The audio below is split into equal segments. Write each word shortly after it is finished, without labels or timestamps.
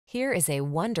Here is a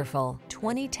wonderful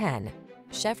 2010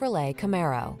 Chevrolet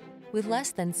Camaro. With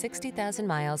less than 60,000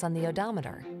 miles on the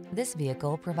odometer, this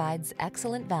vehicle provides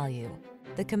excellent value.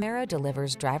 The Camaro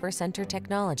delivers driver-centered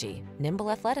technology,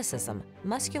 nimble athleticism,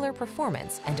 muscular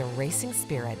performance, and a racing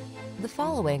spirit. The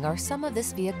following are some of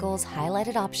this vehicle's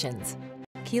highlighted options: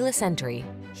 keyless entry,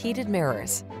 heated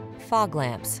mirrors, fog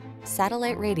lamps,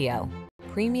 satellite radio,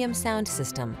 premium sound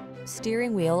system,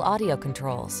 steering wheel audio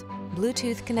controls,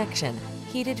 Bluetooth connection,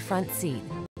 heated front seat,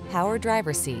 power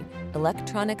driver seat,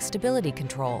 electronic stability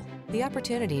control. The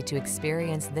opportunity to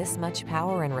experience this much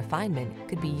power and refinement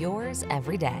could be yours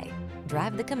every day.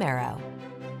 Drive the Camaro.